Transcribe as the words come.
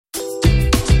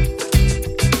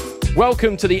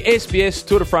Welcome to the SBS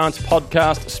Tour de France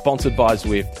podcast sponsored by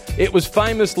Zwift. It was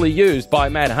famously used by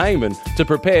Matt Hayman to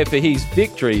prepare for his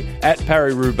victory at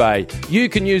Paris-Roubaix. You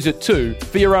can use it too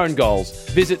for your own goals.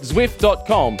 Visit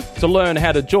Zwift.com to learn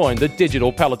how to join the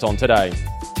digital peloton today.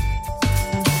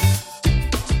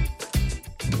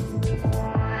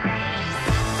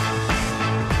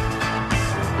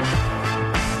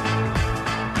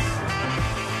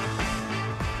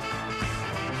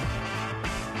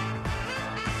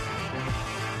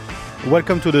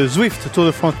 Welcome to the Zwift Tour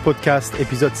de France podcast,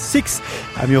 episode 6.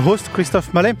 I'm your host,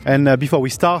 Christophe Mallet. And before we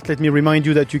start, let me remind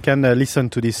you that you can listen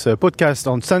to this podcast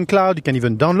on SoundCloud. You can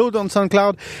even download on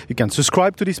SoundCloud. You can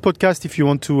subscribe to this podcast if you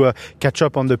want to catch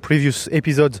up on the previous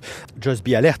episodes. Just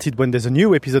be alerted when there's a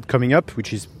new episode coming up,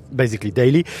 which is basically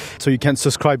daily. So you can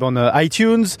subscribe on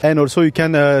iTunes, and also you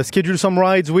can schedule some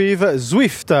rides with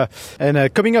Zwift.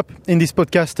 And coming up in this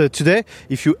podcast today,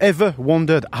 if you ever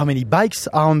wondered how many bikes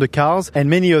are on the cars and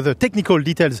many other technical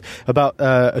details about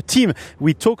a team,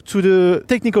 we talked to the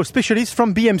technical specialist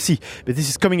from BMC. But this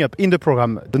is coming up in the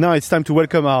program. So now it's time to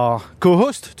welcome our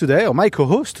co-host today, or my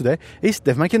co-host today, is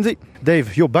Dave McKenzie.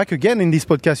 Dave, you're back again in this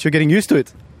podcast. You're getting used to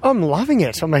it. I'm loving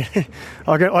it. I mean,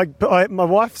 my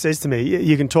wife says to me,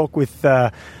 you can talk with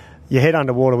your head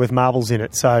underwater with marbles in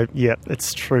it. So, yeah,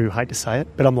 it's true. Hate to say it,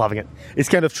 but I'm loving it. It's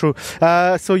kind of true.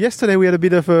 So yesterday we had a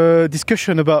bit of a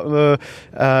discussion about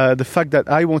the fact that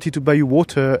I wanted to buy you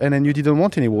water and then you didn't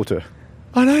want any water.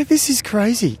 I know, this is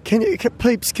crazy.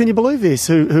 Peeps, can you believe this,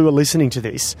 who are listening to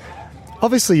this?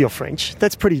 Obviously you're French.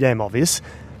 That's pretty damn obvious.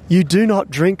 You do not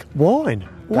drink wine.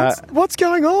 What's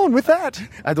going on with that?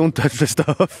 I don't touch the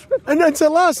stuff. And then, so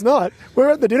last night, we're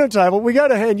at the dinner table, we go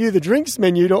to hand you the drinks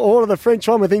menu to order the French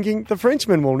wine. We're thinking, the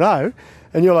Frenchman will know.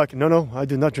 And you're like, no, I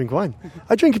do not drink wine.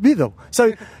 I drink beer, though.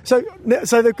 So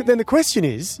then the question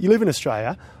is, you live in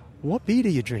Australia, what beer do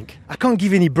you drink? I can't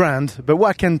give any brand, but what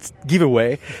I can give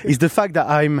away is the fact that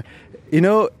I'm,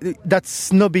 that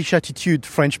snobbish attitude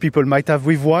French people might have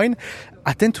with wine.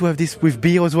 I tend to have this with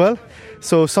beer as well.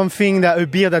 So a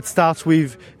beer that starts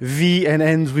with V and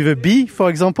ends with a B, for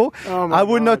example, I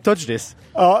would not touch this.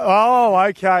 Okay. All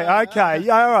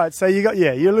right. So you're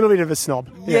a little bit of a snob.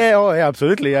 Yeah,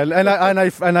 absolutely. And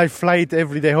I fly it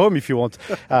every day home if you want.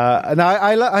 And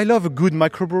I love a good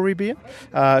microbrewery beer.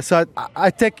 So I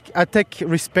take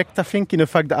respect, I think, in the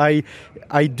fact that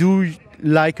I do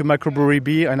like a microbrewery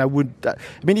beer, and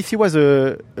if it was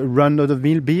a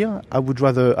run-of-the-mill beer, I would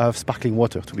rather have sparkling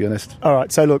water, to be honest. All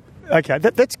right, so look, okay,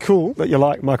 that's cool that you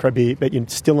like micro beer, but you're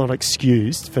still not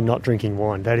excused for not drinking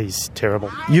wine. That is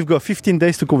terrible. You've got 15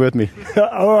 days to convert me.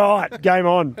 All right, game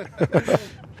on.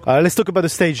 Let's talk about the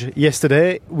stage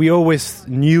yesterday. We always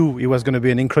knew it was going to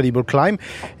be an incredible climb,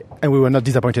 and we were not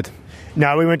disappointed.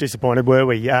 No, we weren't disappointed, were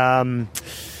we?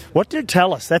 What did it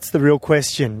tell us? That's the real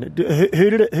question. Who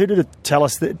did it tell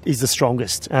us that is the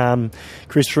strongest?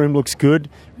 Chris Froome looks good.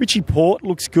 Richie Porte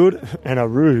looks good. And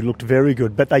Aru looked very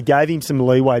good. But they gave him some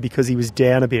leeway because he was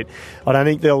down a bit. I don't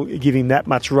think they'll give him that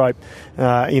much rope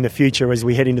in the future as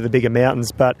we head into the bigger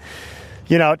mountains. But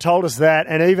it told us that.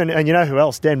 And you know who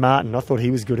else? Dan Martin. I thought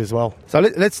he was good as well. So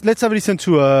let's have a listen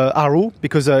to Aru,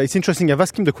 because it's interesting. I've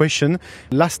asked him the question.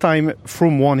 Last time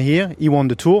Froome won here, he won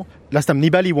the Tour. Last time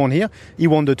Nibali won here, he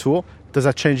won the Tour. Does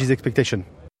that change his expectation?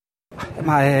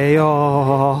 Tonight,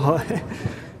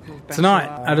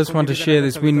 I just want to share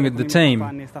this win with the team.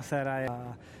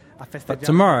 But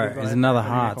tomorrow is another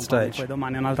hard stage. That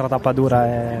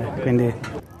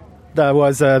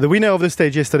was the winner of the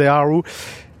stage yesterday, Aru.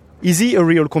 Is he a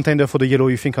real contender for the yellow,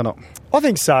 you think, or not? I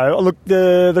think so. Look,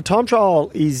 the time trial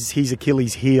is his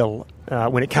Achilles heel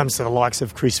when it comes to the likes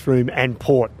of Chris Froome and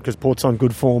Porte, because Porte's on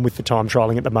good form with the time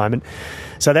trialling at the moment.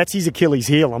 So that's his Achilles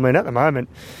heel. I mean, at the moment,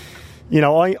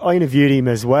 I interviewed him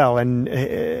as well, and,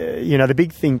 the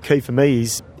big thing key for me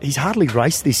is he's hardly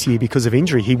raced this year because of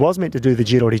injury. He was meant to do the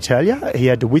Giro d'Italia. He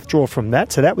had to withdraw from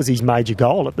that, so that was his major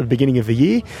goal at the beginning of the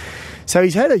year. So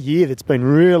he's had a year that's been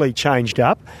really changed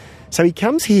up. So he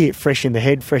comes here fresh in the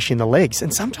head, fresh in the legs,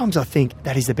 and sometimes I think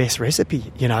that is the best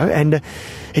recipe, and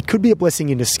it could be a blessing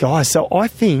in disguise. So I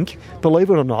think, believe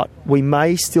it or not, we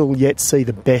may still yet see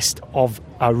the best of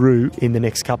Aru in the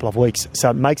next couple of weeks.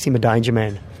 So it makes him a danger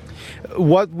man.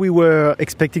 What we were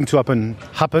expecting to happen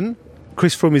happened.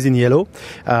 Chris Froome is in yellow.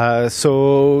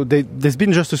 So there's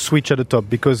been just a switch at the top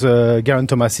because Geraint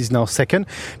Thomas is now second.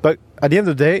 But at the end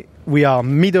of the day, we are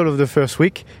middle of the first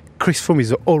week. Chris Froome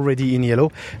is already in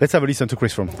yellow. Let's have a listen to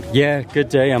Chris Froome. Yeah, good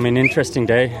day. I mean, interesting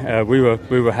day. We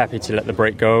were happy to let the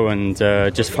break go and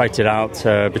just fight it out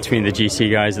between the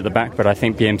GC guys at the back, but I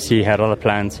think BMC had other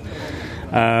plans.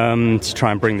 to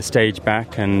try and bring the stage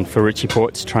back, and for Richie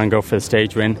Porte to try and go for the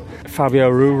stage win. Fabio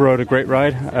Aru rode a great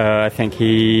ride. I think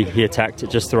he attacked at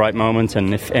just the right moment,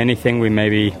 and if anything, we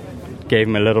maybe gave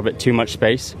him a little bit too much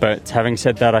space. But having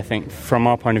said that, I think from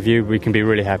our point of view, we can be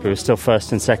really happy. We're still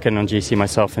first and second on GC,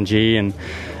 myself and G, and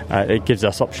it gives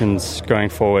us options going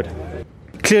forward.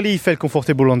 Clearly he felt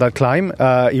comfortable on that climb.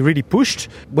 He really pushed.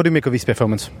 What do you make of his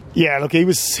performance? Yeah, look, he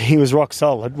was rock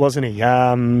solid, wasn't he? He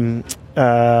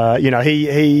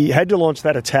had to launch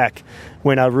that attack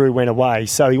when Aru went away,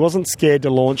 so he wasn't scared to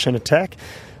launch an attack.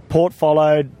 Porte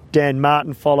followed, Dan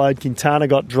Martin followed, Quintana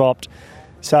got dropped,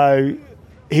 so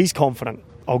he's confident.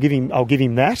 I'll give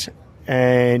him that,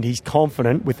 and he's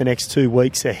confident with the next 2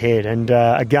 weeks ahead. And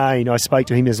again, I spoke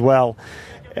to him as well,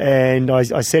 and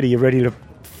I said, "Are you ready to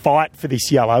fight for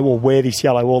this yellow or wear this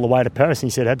yellow all the way to Paris?"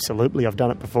 And he said, "Absolutely, I've done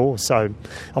it before, so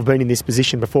I've been in this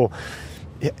position before."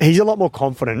 He's a lot more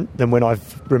confident than when I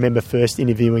remember first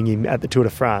interviewing him at the Tour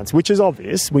de France, which is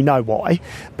obvious. We know why,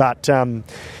 but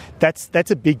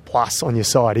that's a big plus on your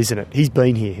side, isn't it? He's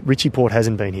been here. Richie Porte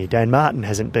hasn't been here. Dan Martin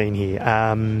hasn't been here.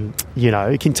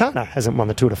 Quintana hasn't won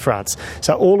the Tour de France.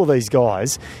 So all of these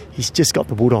guys, he's just got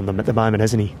the wood on them at the moment,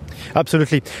 hasn't he?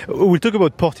 Absolutely. We'll talk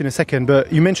about Porte in a second,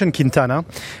 but you mentioned Quintana.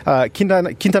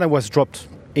 Quintana was dropped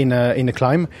in a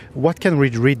climb. What can we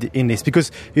read in this?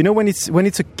 Because when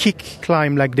it's a kick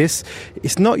climb like this,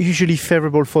 it's not usually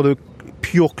favourable for the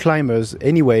pure climbers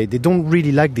anyway. They don't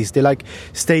really like this. They like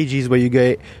stages where you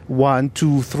get 1,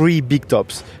 2, 3 big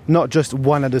tops, not just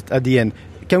one at the end.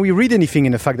 Can we read anything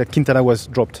in the fact that Quintana was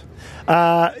dropped?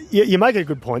 You make a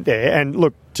good point there. And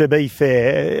look, to be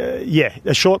fair,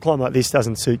 a short climb like this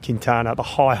doesn't suit Quintana. The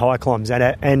high climbs and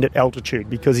at altitude,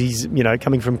 because he's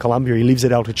coming from Colombia, he lives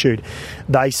at altitude.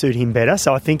 They suit him better.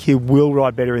 So I think he will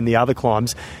ride better in the other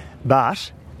climbs,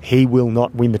 but he will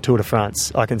not win the Tour de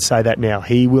France. I can say that now.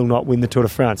 He will not win the Tour de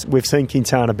France. We've seen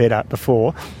Quintana better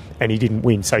before, and he didn't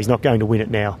win, so he's not going to win it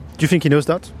now. Do you think he knows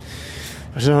that?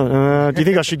 Do you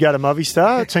think I should go to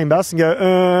Movistar, Team Bus, and go,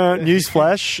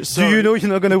 newsflash? Do you know you're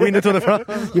not going to win the Tour de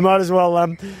France? You might as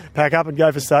well pack up and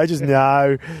go for stages.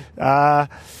 No. I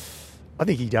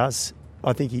think he does.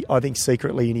 I think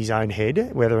secretly in his own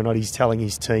head, whether or not he's telling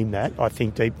his team that, I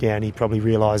think deep down he probably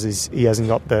realises he hasn't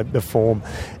got the form.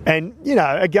 And,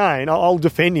 again, I'll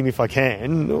defend him if I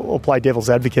can, or play devil's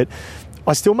advocate.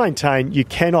 I still maintain you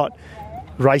cannot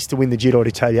race to win the Giro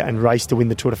d'Italia and race to win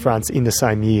the Tour de France in the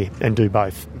same year and do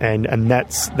both. And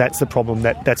that's the problem.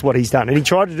 That's what he's done. And he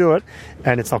tried to do it,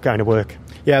 and it's not going to work.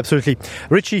 Yeah, absolutely.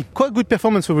 Richie, quite good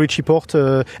performance for Richie Porte,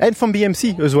 and from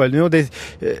BMC as well.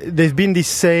 There's been this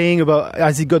saying about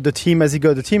has he got the team?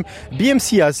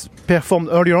 BMC has performed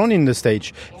earlier on in the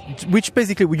stage, which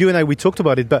basically you and I, we talked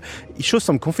about it, but he shows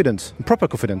some confidence, proper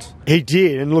confidence. He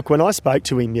did. And look, when I spoke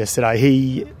to him yesterday,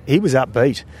 he was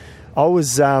upbeat. I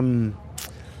was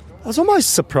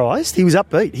almost surprised. He was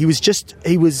upbeat. He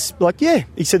was like, yeah.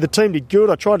 He said the team did good.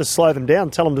 I tried to slow them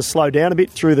down, tell them to slow down a bit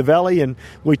through the valley, and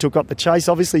we took up the chase.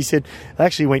 Obviously, he said they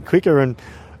actually went quicker, and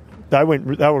they were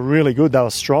really good. They were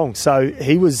strong. So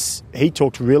he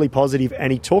talked really positive,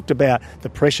 and he talked about the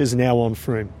pressures now on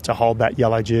Froome to hold that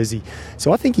yellow jersey.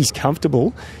 So I think he's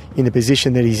comfortable in the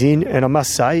position that he's in, and I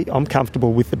must say I'm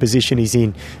comfortable with the position he's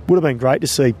in. Would have been great to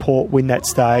see Porte win that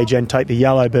stage and take the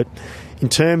yellow, but in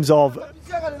terms of,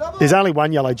 there's only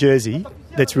one yellow jersey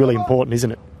that's really important,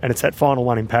 isn't it? And it's that final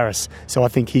one in Paris. So I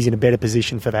think he's in a better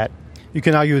position for that. You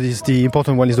can argue the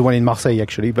important one is the one in Marseille,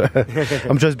 actually, but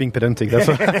I'm just being pedantic. That's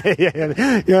all.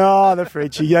 Yeah, the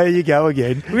Frenchie. Yeah, you go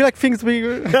again. We like things to be...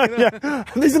 Yeah.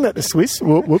 Isn't that the Swiss?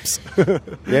 Whoops.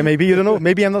 Yeah, maybe, you don't know.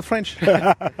 Maybe I'm not French.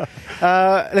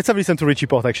 Let's have a listen to Richie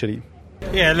Porte, actually.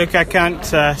 Yeah, look, I can't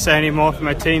say any more for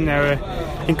my team. They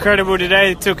were incredible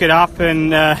today. They took it up,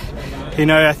 and,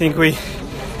 I think we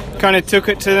kind of took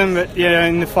it to them, but,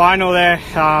 in the final there,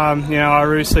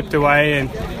 Aru slipped away, and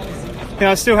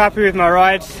I'm still happy with my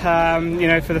ride,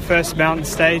 for the first mountain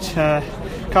stage.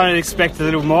 Kind of expect a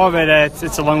little more, but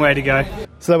it's a long way to go.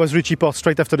 So that was Richie Porte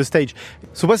straight after the stage.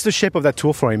 So what's the shape of that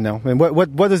tour for him now? And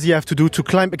what does he have to do to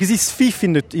climb? Because he's fifth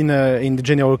in the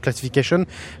general classification,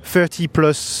 30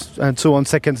 plus and so on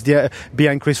seconds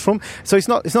behind Chris Froome. So it's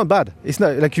not bad. It's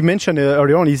not, like you mentioned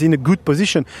earlier on, he's in a good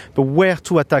position. But where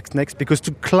to attack next? Because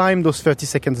to climb those 30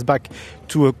 seconds back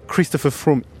to a Christopher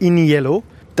Froome in yellow,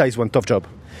 that is one tough job.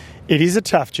 It is a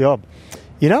tough job.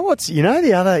 The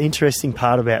other interesting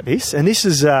part about this, and this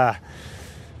is, dare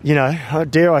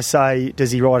I say,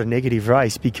 does he ride a negative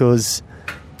race? Because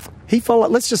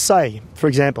let's just say, for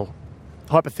example,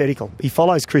 hypothetical, he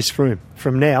follows Chris Froome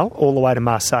from now all the way to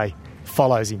Marseille,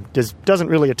 follows him, doesn't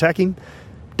really attack him,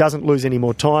 doesn't lose any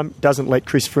more time, doesn't let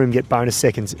Chris Froome get bonus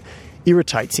seconds.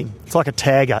 irritates him. It's like a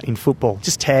tagger in football.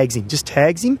 Just tags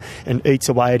him and eats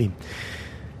away at him.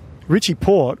 Richie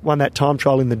Porte won that time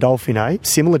trial in the Dauphiné,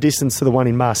 similar distance to the one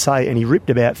in Marseille, and he ripped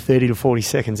about 30 to 40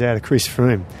 seconds out of Chris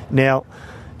Froome. Now,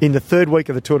 in the third week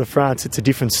of the Tour de France, it's a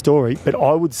different story, but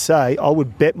I would say I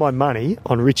would bet my money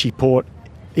on Richie Porte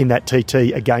in that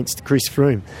TT against Chris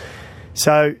Froome.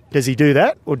 So does he do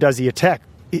that or does he attack?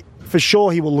 For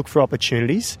sure he will look for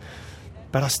opportunities,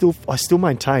 but I still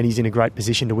maintain he's in a great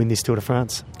position to win this Tour de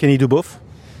France. Can he do both?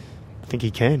 I think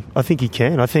he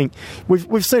can. I think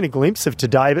we've seen a glimpse of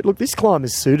today, but look, this climb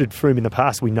has suited Froome in the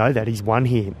past. We know that he's won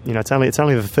here. You know, it's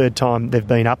only the third time they've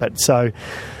been up it. So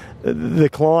the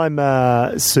climb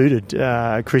suited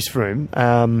Chris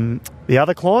Froome. The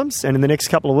other climbs, and in the next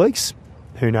couple of weeks,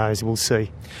 who knows? We'll see.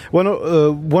 One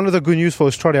of the good news for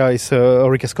Australia is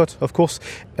Orica Scott, of course,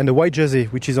 and the white jersey,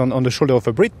 which is on the shoulder of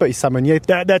a Brit, but it's Simon Yates.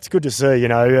 That's good to see, you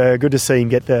know. Good to see him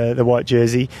get the white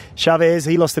jersey. Chavez,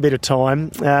 he lost a bit of time.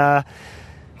 I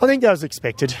think that was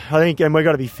expected. And we've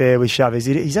got to be fair with Chavez.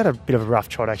 He's had a bit of a rough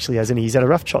trot, actually, hasn't he? He's had a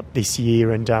rough trot this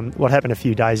year, and what happened a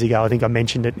few days ago, I think I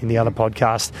mentioned it in the other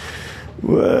podcast,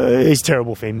 it's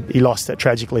terrible for him. He lost,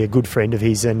 tragically, a good friend of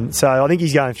his, and so I think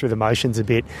he's going through the motions a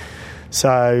bit.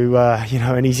 So,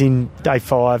 and he's in day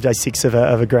 5, day 6 of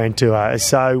a Grand Tour.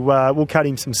 So we'll cut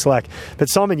him some slack. But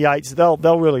Simon Yates,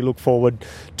 they'll really look forward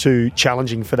to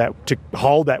challenging for that, to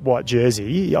hold that white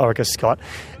jersey, Orica Scott.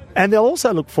 And they'll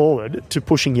also look forward to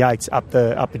pushing Yates up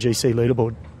the GC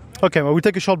leaderboard. Okay, well, we'll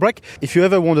take a short break. If you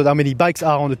ever wondered how many bikes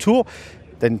are on the Tour,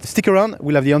 then stick around.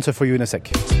 We'll have the answer for you in a sec.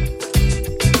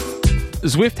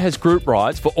 Zwift has group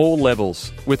rides for all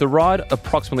levels. With a ride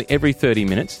approximately every 30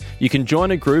 minutes, you can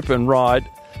join a group and ride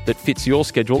that fits your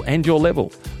schedule and your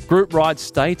level. Group rides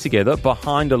stay together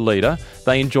behind a leader.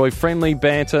 They enjoy friendly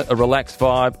banter, a relaxed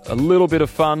vibe, a little bit of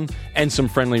fun, and some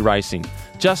friendly racing.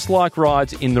 Just like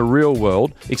rides in the real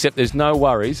world, except there's no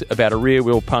worries about a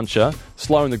rear-wheel puncher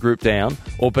slowing the group down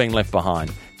or being left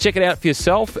behind. Check it out for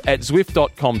yourself at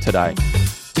Zwift.com today.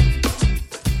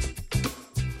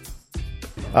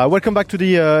 Welcome back to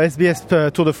the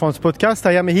SBS Tour de France podcast.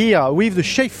 I am here with the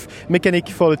chief mechanic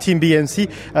for the Team BMC,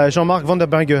 Jean-Marc van der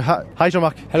Berge. Hi,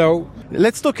 Jean-Marc. Hello.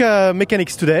 Let's talk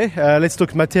mechanics today. Let's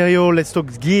talk material, let's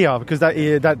talk gear, because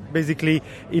that basically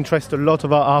interests a lot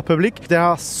of our public. There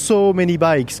are so many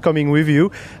bikes coming with you.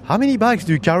 How many bikes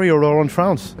do you carry all around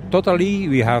France? Totally,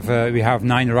 we have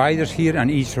 9 riders here,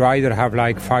 and each rider have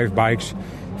like 5 bikes.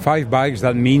 5 bikes,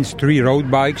 that means 3 road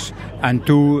bikes and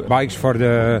 2 bikes for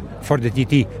the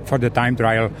TT, for the time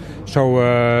trial.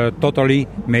 So totally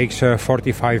makes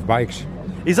 45 bikes.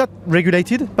 Is that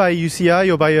regulated by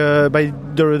UCI or by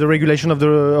the regulation of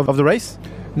the race?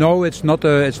 No, it's not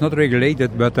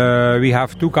regulated, but we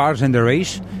have 2 cars in the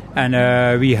race,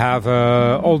 and we have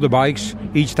all the bikes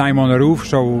each time on the roof.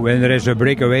 So when there is a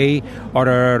breakaway or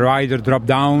a rider drop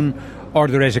down, or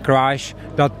there is a crash,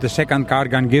 that the second car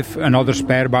can give another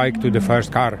spare bike to the first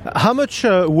car. How much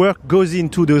work goes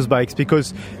into those bikes?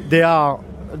 Because they are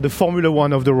the Formula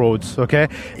One of the roads, okay?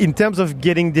 In terms of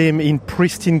getting them in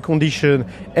pristine condition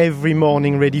every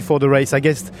morning ready for the race, I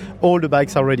guess all the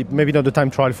bikes are ready. Maybe not the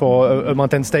time trial for a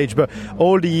mountain stage, but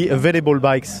all the available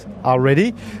bikes are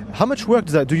ready. How much work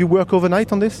does that? Do you work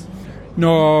overnight on this?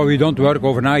 No, we don't work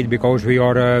overnight because we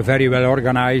are very well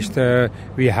organized.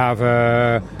 We have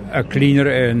a cleaner,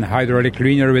 an hydraulic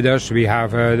cleaner with us. We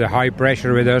have the high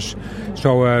pressure with us.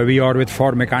 So we are with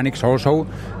 4 mechanics also.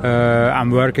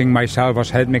 I'm working myself as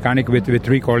head mechanic with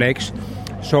 3 colleagues.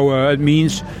 So it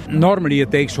means normally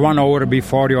it takes 1 hour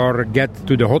before you get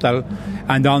to the hotel,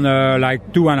 and then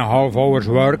like 2.5 hours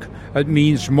work. It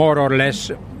means more or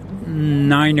less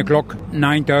 9 o'clock,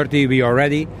 9:30 we are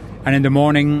ready, and in the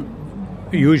morning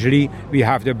usually we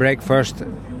have the breakfast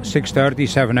 6:30,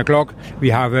 7 o'clock. We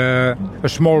have a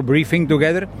small briefing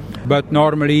together, but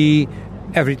normally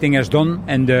everything is done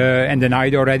in the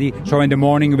night already. So in the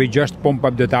morning we just pump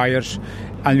up the tires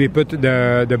and we put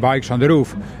the bikes on the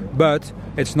roof. But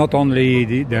it's not only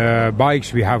the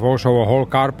bikes, we have also a whole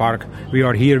car park. We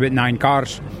are here with 9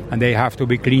 cars and they have to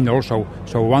be cleaned also.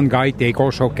 So one guy take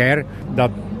also care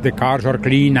that the cars are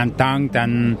clean and tanked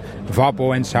and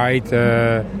Vapo inside.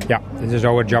 This is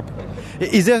our job.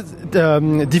 Is there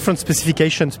different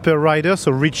specifications per rider?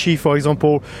 So Richie, for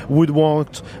example, would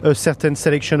want a certain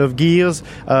selection of gears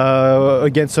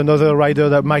against another rider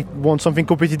that might want something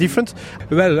completely different?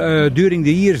 Well, during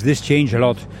the years this changed a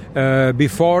lot.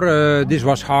 Before this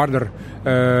was harder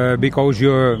because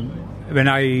when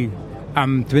I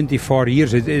I'm 24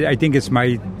 years. I think it's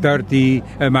my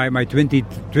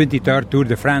 23rd Tour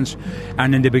de France.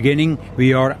 And in the beginning,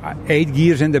 we are 8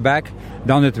 gears in the back.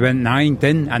 Then it went 9,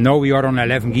 10, and now we are on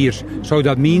 11 gears. So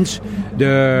that means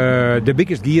the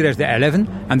biggest gear is the 11,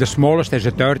 and the smallest is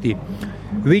the 30,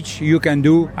 which you can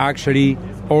do actually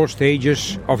all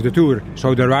stages of the Tour.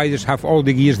 So the riders have all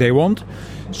the gears they want.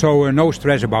 So no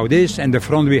stress about this. And the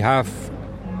front we have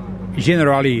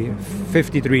generally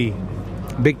 53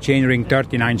 big chainring,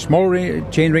 39 small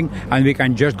chainring, and we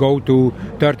can just go to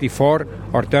 34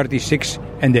 or 36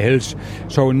 in the hills.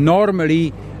 So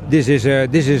normally this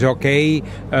is okay.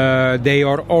 They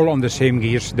are all on the same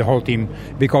gears, the whole team,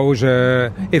 because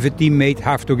if a teammate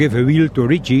have to give a wheel to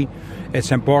Richie,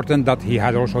 it's important that he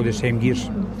had also the same gears.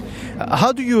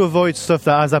 How do you avoid stuff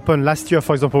that has happened last year,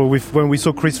 for example, when we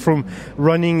saw Chris Froome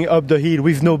running up the hill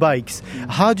with no bikes?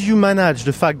 How do you manage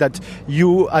the fact that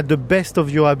you, at the best of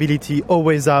your ability,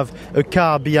 always have a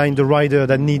car behind the rider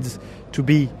that needs to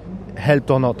be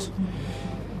helped or not?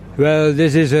 Well,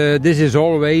 this is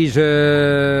always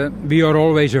we are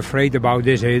always afraid about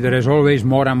this. There is always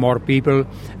more and more people,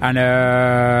 and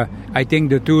I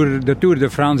think the Tour de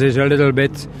France is a little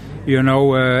bit,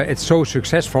 it's so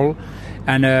successful.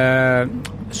 And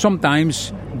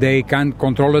sometimes they can't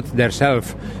control it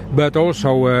themselves, but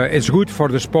also it's good for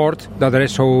the sport that there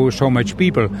is so much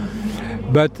people.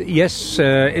 But yes,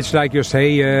 it's like you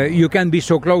say, you can be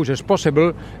so close as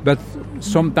possible, but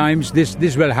sometimes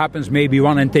this will happen maybe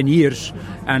 1 in 10 years,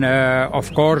 and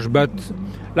of course, but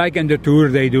like in the Tour,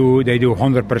 they do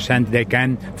 100% they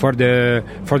can for the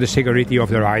security of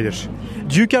the riders.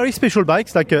 Do you carry special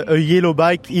bikes, like a yellow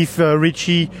bike if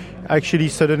Richie actually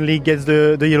suddenly gets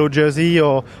the yellow jersey,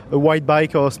 or a white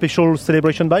bike, or special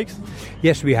celebration bikes?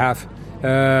 Yes, we have,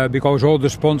 because all the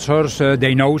sponsors,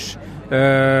 they know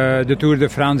the Tour de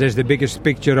France is the biggest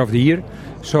picture of the year,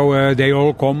 so they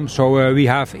all come. So we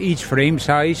have each frame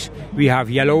size, we have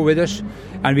yellow with us,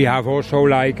 and we have also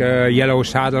like yellow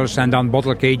saddles, and then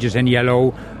bottle cages in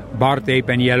yellow, bar tape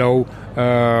in yellow,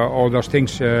 all those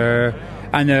things.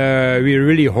 And we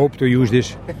really hope to use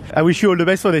this. I wish you all the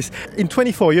best for this. In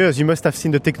 24 years, you must have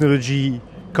seen the technology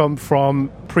come from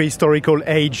prehistorical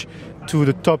age to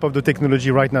the top of the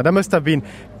technology right now. That must have been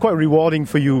quite rewarding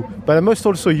for you. But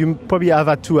you probably have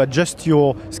had to adjust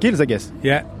your skills, I guess.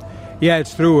 Yeah,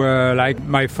 it's true. Like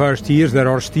my first years, there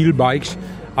are steel bikes.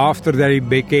 After they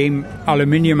became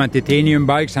aluminium and titanium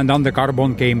bikes, and then the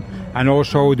carbon came. And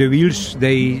also the wheels,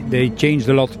 they changed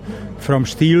a lot. From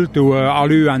steel to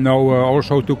alu, and now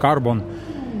also to carbon.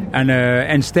 And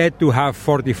instead to have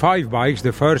 45 bikes,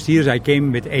 the first years I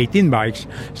came with 18 bikes.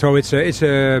 So it's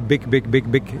a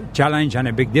big challenge and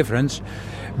a big difference.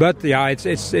 But yeah,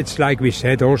 it's like we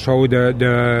said. Also,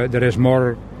 there is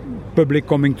more public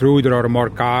coming through. There are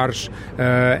more cars,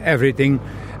 everything.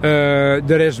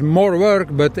 There is more work,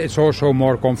 but it's also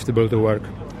more comfortable to work.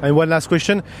 And one last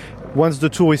question: once the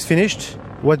tour is finished,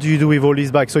 what do you do with all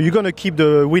these bikes? So you're going to keep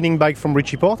the winning bike from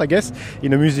Richie Porte, I guess,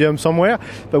 in a museum somewhere.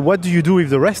 But what do you do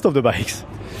with the rest of the bikes?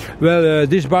 Well,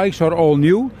 these bikes are all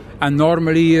new. And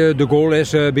normally the goal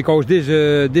is, because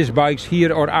these bikes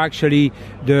here are actually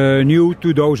the new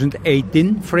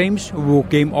 2018 frames who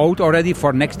came out already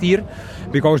for next year,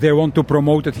 because they want to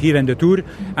promote it here in the Tour,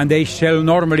 and they shall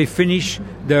normally finish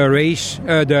the race,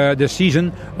 the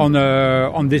season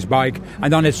on this bike,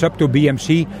 and then it's up to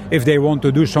BMC if they want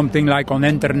to do something like on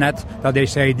internet, that they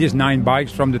say these 9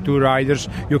 bikes from the Tour riders,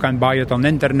 you can buy it on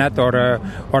internet, or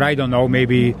I don't know,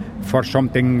 maybe for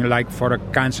something like for a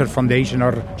cancer foundation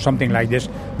or something like this.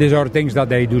 These are things that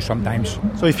they do sometimes.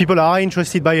 So if people are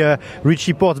interested by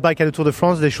Richie Porte's bike at the Tour de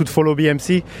France, they should follow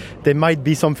BMC. There might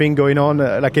be something going on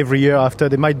like every year after.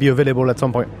 They might be available at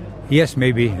some point. Yes,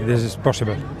 maybe. This is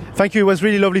possible. Thank you. It was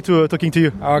really lovely talking to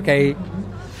you. Okay.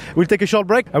 We'll take a short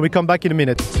break and we'll come back in a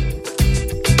minute.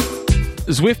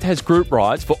 Zwift has group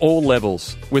rides for all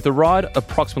levels. With a ride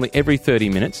approximately every 30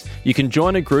 minutes, you can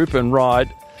join a group and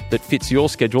ride that fits your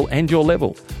schedule and your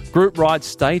level. Group rides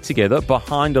stay together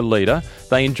behind a leader.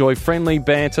 They enjoy friendly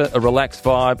banter, a relaxed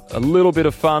vibe, a little bit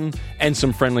of fun, and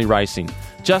some friendly racing.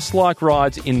 Just like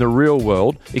rides in the real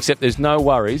world, except there's no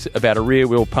worries about a rear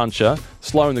wheel puncher,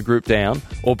 slowing the group down,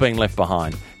 or being left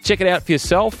behind. Check it out for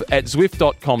yourself at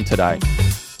Zwift.com today.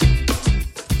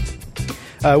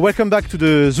 Welcome back to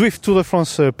the Zwift Tour de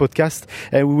France podcast,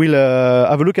 and we will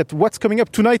have a look at what's coming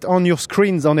up tonight on your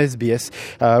screens on SBS.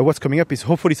 What's coming up is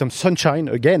hopefully some sunshine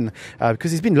again,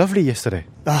 because it's been lovely yesterday.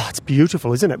 Oh, it's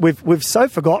beautiful, isn't it? We've so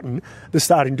forgotten the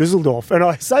start in Düsseldorf, and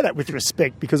I say that with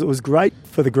respect because it was great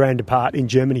for the Grand Depart in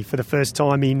Germany for the first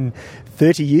time in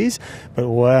 30 years. But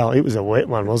wow, it was a wet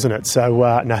one, wasn't it?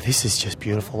 So no, this is just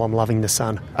beautiful. I'm loving the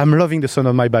sun. I'm loving the sun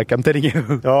on my back, I'm telling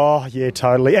you. Oh yeah,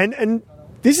 totally. And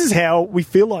this is how we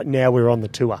feel like now we're on the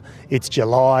tour. It's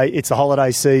July, it's the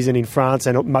holiday season in France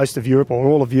and most of Europe, or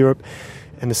all of Europe,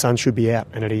 and the sun should be out,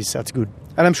 and it is, so it's good.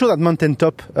 And I'm sure that Mountain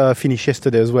Top finish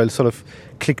yesterday as well sort of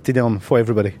clicked it on for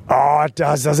everybody. Oh, it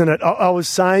does, doesn't it? I was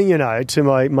saying,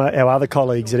 to our other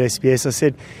colleagues at SBS, I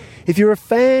said, if you're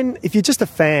just a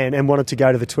fan and wanted to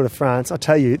go to the Tour de France, I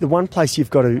tell you, the one place you've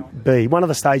got to be, one of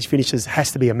the stage finishes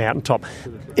has to be a mountaintop.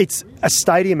 It's a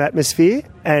stadium atmosphere,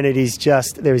 and it is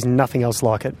just, there is nothing else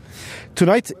like it.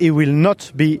 Tonight, it will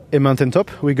not be a mountaintop.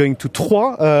 We're going to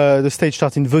Troyes. The stage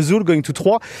starts in Vesoul, going to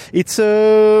Troyes. It's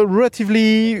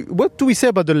relatively, what do we say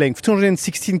about the length?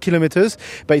 216 kilometers,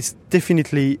 but it's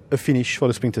definitely a finish for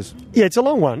the sprinters. Yeah, it's a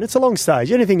long one. It's a long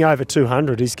stage. Anything over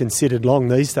 200 is considered long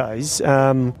these days.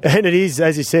 And it is,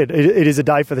 as you said, it is a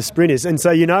day for the sprinters. And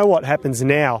so you know what happens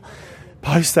now.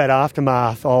 Post that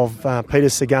aftermath of Peter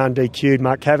Sagan DQ'd,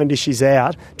 Mark Cavendish is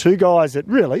out, two guys that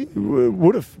really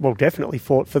would have, definitely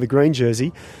fought for the green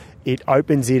jersey. It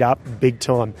opens it up big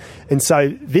time. And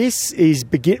so this is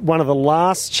one of the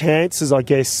last chances, I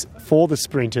guess, for the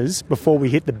sprinters before we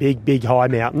hit the big high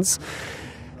mountains.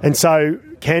 And so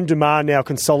can Dumas now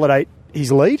consolidate his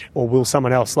lead, or will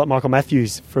someone else, like Michael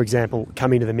Matthews, for example,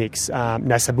 come into the mix?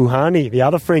 Nacer Bouhanni, the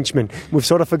other Frenchman, we've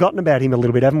sort of forgotten about him a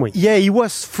little bit, haven't we? Yeah, he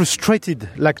was frustrated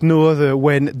like no other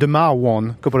when Dumas won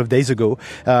a couple of days ago.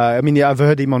 I've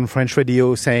heard him on French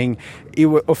radio saying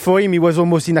for him it was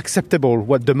almost unacceptable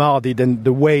what Dumas did and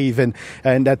the wave and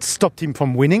that stopped him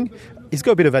from winning. He's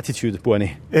got a bit of attitude,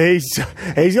 Bouhanni.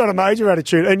 He's got a major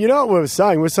attitude. And you know what we were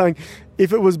saying? We're saying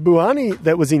if it was Bouhanni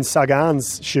that was in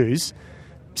Sagan's shoes,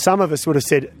 some of us would have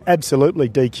said absolutely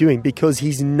DQing, because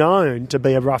he's known to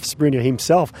be a rough sprinter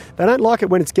himself. They don't like it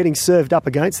when it's getting served up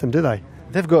against them, do they?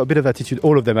 They've got a bit of attitude,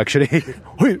 all of them actually.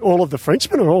 All of the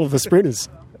Frenchmen or all of the sprinters?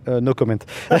 No comment.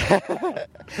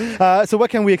 So what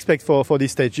can we expect for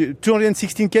this stage?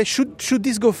 216k, should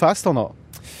this go fast or not?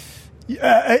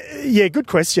 Yeah, good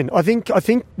question. I think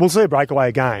we'll see a breakaway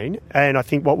again, and I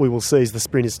think what we will see is the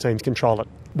sprinters teams control it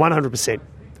 100%.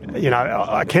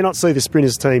 I cannot see the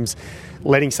sprinters teams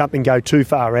letting something go too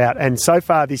far out. And so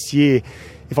far this year,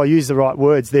 if I use the right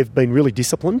words, they've been really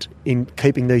disciplined in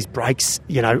keeping these breaks,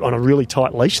 on a really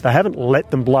tight leash. They haven't let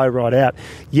them blow right out.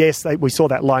 Yes, we saw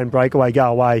that lone breakaway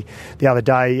go away the other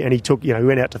day, and he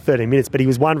went out to 13 minutes, but he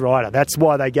was one rider. That's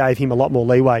why they gave him a lot more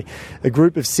leeway. A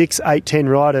group of 6, 8, 10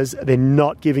 riders, they're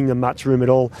not giving them much room at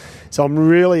all. So I'm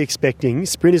really expecting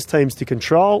sprinters teams to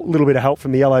control, a little bit of help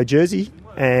from the yellow jersey,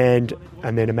 and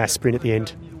then a mass sprint at the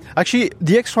end. Actually,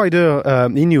 the ex-rider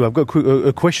in you, I've got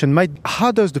a question.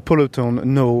 How does the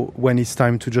peloton know when it's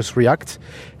time to just react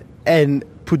and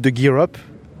put the gear up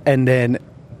and then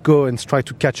go and try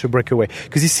to catch a breakaway?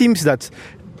 Because it seems that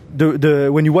the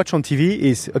when you watch on TV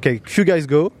is, okay, few guys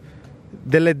go,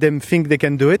 they let them think they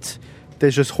can do it, they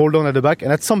just hold on at the back,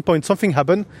 and at some point something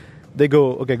happens, they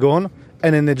go, okay, go on,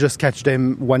 and then they just catch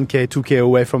them 1k, 2k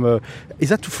away from a... Is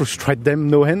that to frustrate them,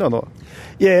 no hand or not?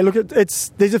 Yeah, look,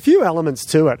 there's a few elements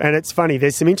to it, and it's funny,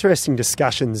 there's some interesting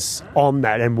discussions on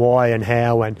that and why and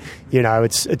how, and,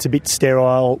 it's a bit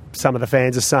sterile, some of the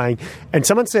fans are saying. And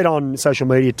someone said on social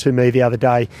media to me the other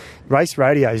day, race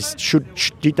radios,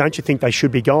 don't you think they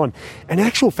should be gone? And in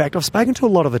actual fact, I've spoken to a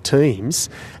lot of the teams,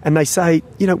 and they say,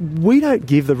 we don't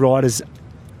give the riders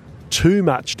too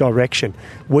much direction.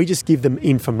 We just give them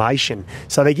information.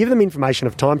 So they give them information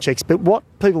of time checks, but what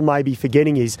people may be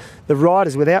forgetting is the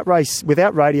riders, without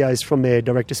radios from their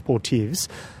director sportives,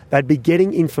 they'd be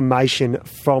getting information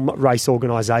from race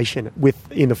organisation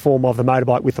in the form of the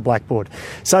motorbike with the blackboard.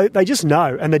 So they just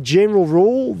know. And the general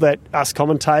rule that us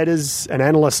commentators and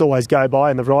analysts always go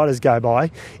by and the riders go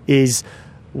by is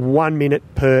 1 minute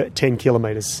per 10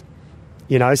 kilometres.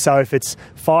 So if it's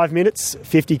 5 minutes,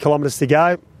 50 kilometres to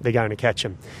go, they're going to catch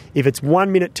them. If it's 1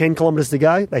 minute, 10 kilometres to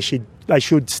go, they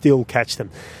should still catch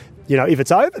them. If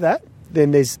it's over that,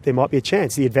 then there might be a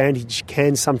chance. The advantage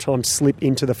can sometimes slip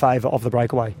into the favour of the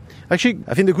breakaway. Actually,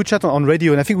 I think the good chat on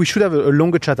radio, and I think we should have a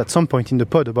longer chat at some point in the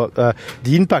pod about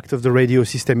the impact of the radio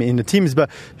system in the teams, but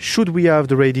should we have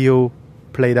the radio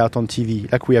played out on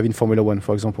TV, like we have in Formula One,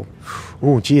 for example?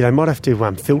 Oh, gee, they might have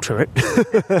to filter it.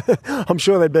 I'm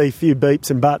sure there'd be a few beeps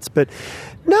and buts, but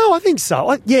no, I think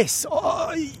so. Yes,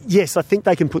 I think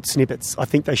they can put snippets. I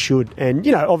think they should. And,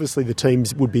 obviously the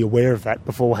teams would be aware of that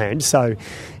beforehand. So,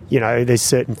 there's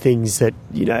certain things that,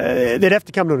 they'd have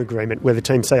to come to an agreement where the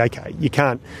teams say, okay, you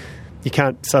can't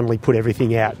suddenly put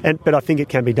everything out. But I think it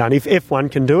can be done. If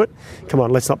F1 can do it, come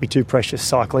on, let's not be too precious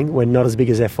cycling. We're not as big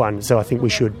as F1, so I think we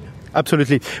should.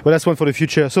 Absolutely. Well, that's one for the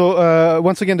future. So,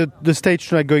 once again, the stage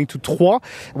tonight going to Troyes,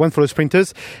 one for the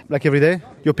sprinters. Like every day,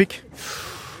 your pick?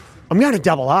 I'm going to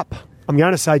double up. I'm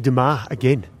going to say Dumas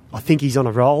again. I think he's on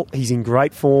a roll. He's in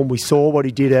great form. We saw what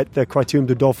he did at the Criterium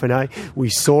du Dauphiné. We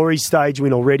saw his stage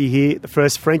win already here. The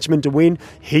first Frenchman to win.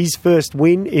 His first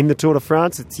win in the Tour de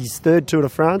France. It's his third Tour de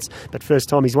France, but first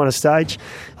time he's won a stage.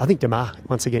 I think Dumas,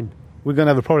 once again. We're going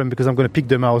to have a problem because I'm going to pick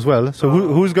Dumas as well. So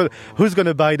who's going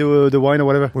to buy the wine or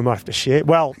whatever? We might have to share.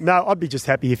 Well, no, I'd be just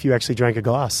happy if you actually drank a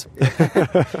glass.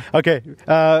 Okay.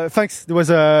 Thanks. It was,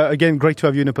 again, great to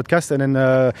have you in the podcast, and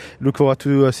then look forward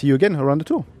to see you again around the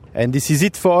tour. And this is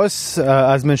it for us.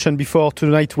 As mentioned before,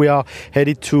 tonight we are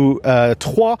headed to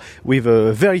Troyes with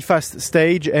a very fast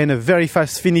stage and a very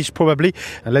fast finish probably.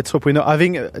 And let's hope we're not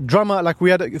having drama like we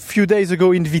had a few days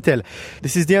ago in Vittel.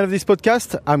 This is the end of this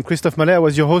podcast. I'm Christophe Mallet. I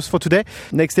was your host for today.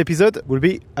 Next episode will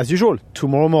be, as usual,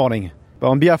 tomorrow morning. But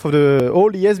on behalf of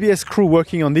all the SBS crew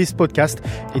working on this podcast,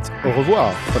 it's au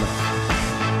revoir for now.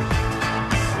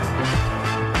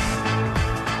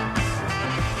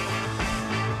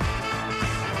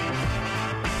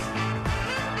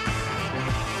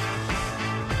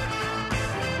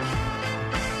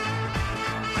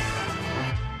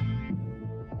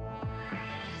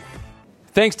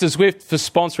 Thanks to Zwift for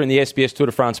sponsoring the SBS Tour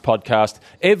de France podcast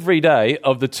every day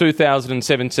of the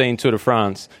 2017 Tour de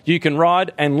France. You can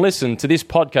ride and listen to this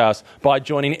podcast by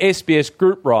joining SBS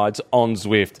Group Rides on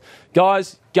Zwift.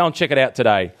 Guys, go and check it out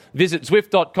today. Visit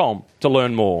Zwift.com to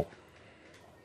learn more.